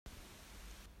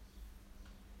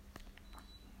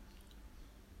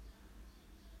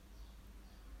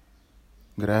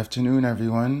Good afternoon,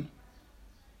 everyone.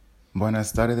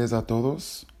 Buenas tardes a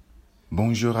todos.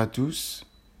 Bonjour à tous.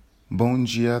 Bon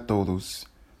dia a todos.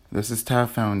 This is TAV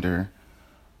Founder.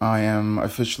 I am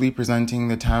officially presenting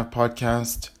the TAV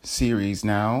podcast series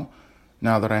now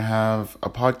that I have a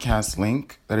podcast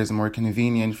link that is more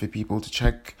convenient for people to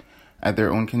check at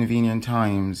their own convenient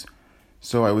times.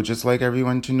 So I would just like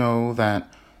everyone to know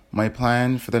that my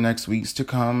plan for the next weeks to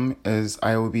come is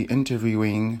I will be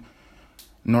interviewing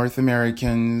North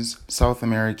Americans, South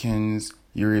Americans,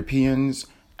 Europeans,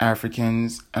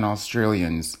 Africans, and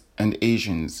Australians, and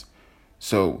Asians.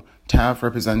 So TAF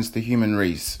represents the human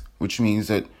race, which means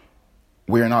that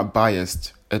we are not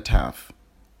biased at TAF.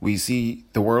 We see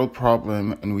the world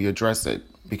problem and we address it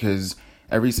because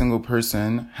every single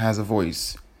person has a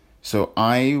voice. So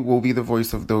I will be the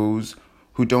voice of those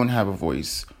who don't have a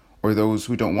voice, or those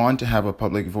who don't want to have a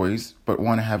public voice but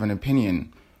want to have an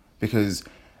opinion, because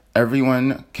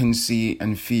everyone can see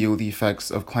and feel the effects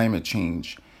of climate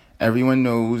change. Everyone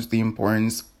knows the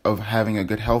importance of having a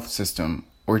good health system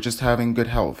or just having good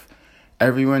health.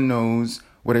 Everyone knows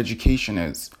what education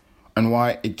is and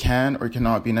why it can or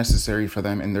cannot be necessary for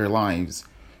them in their lives.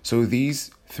 So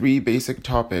these three basic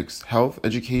topics, health,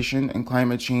 education, and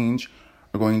climate change,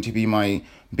 are going to be my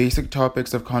basic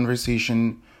topics of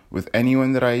conversation with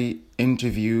anyone that I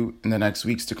interview in the next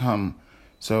weeks to come.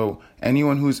 So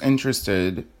anyone who's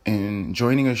interested in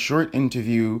joining a short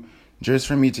interview just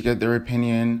for me to get their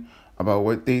opinion about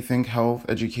what they think health,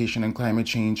 education, and climate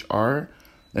change are,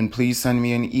 then please send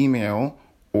me an email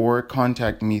or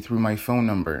contact me through my phone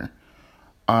number.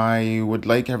 I would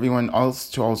like everyone else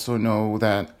to also know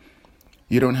that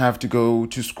you don't have to go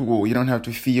to school. You don't have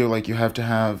to feel like you have to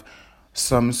have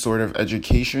some sort of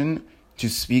education to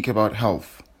speak about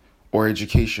health or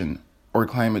education or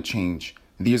climate change.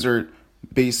 These are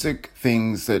basic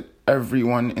things that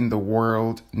everyone in the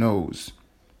world knows.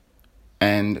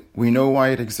 And we know why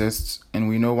it exists and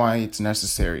we know why it's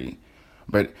necessary.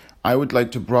 But I would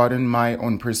like to broaden my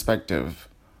own perspective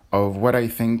of what I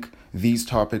think these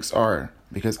topics are,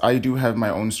 because I do have my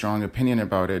own strong opinion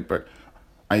about it, but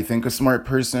I think a smart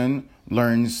person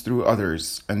learns through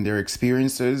others and their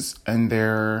experiences and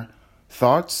their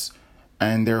thoughts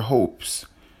and their hopes.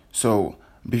 So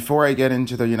before I get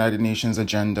into the United Nations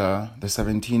agenda, the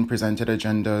 17 presented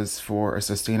agendas for a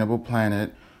sustainable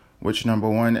planet, which number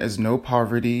 1 is no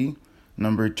poverty,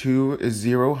 number 2 is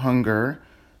zero hunger,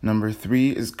 number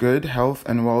 3 is good health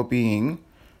and well-being,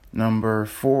 number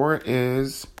 4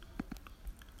 is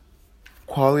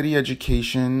quality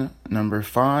education, number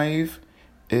 5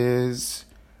 is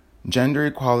gender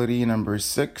equality, number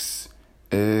 6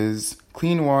 is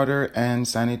clean water and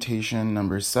sanitation,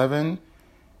 number 7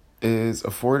 is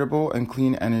affordable and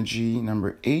clean energy,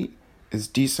 number 8 is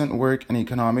decent work and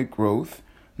economic growth,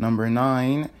 number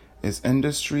 9 is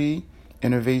industry,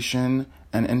 innovation,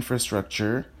 and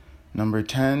infrastructure, number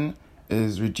 10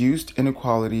 is reduced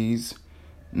inequalities,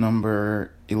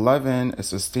 number 11 is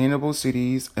sustainable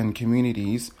cities and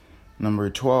communities,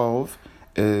 number 12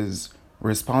 is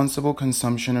responsible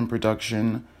consumption and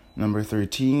production, number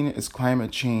 13 is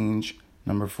climate change,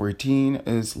 number 14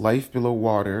 is life below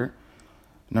water,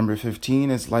 number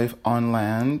 15 is life on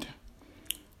land.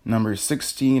 Number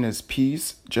 16 is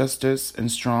peace, justice, and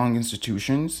strong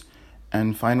institutions.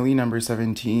 And finally, number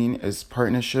 17 is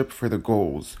partnership for the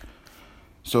goals.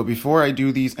 So before I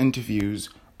do these interviews,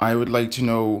 I would like to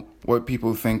know what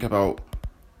people think about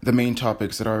the main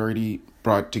topics that I already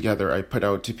brought together, I put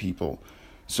out to people.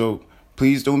 So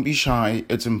please don't be shy.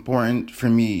 It's important for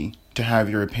me to have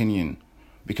your opinion,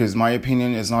 because my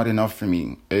opinion is not enough for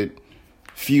me. It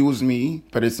fuels me,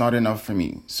 but it's not enough for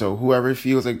me. So whoever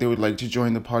feels like they would like to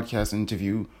join the podcast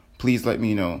interview, please let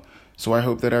me know. So I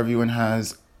hope that everyone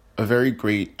has a very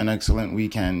great and excellent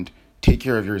weekend. Take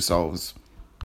care of yourselves.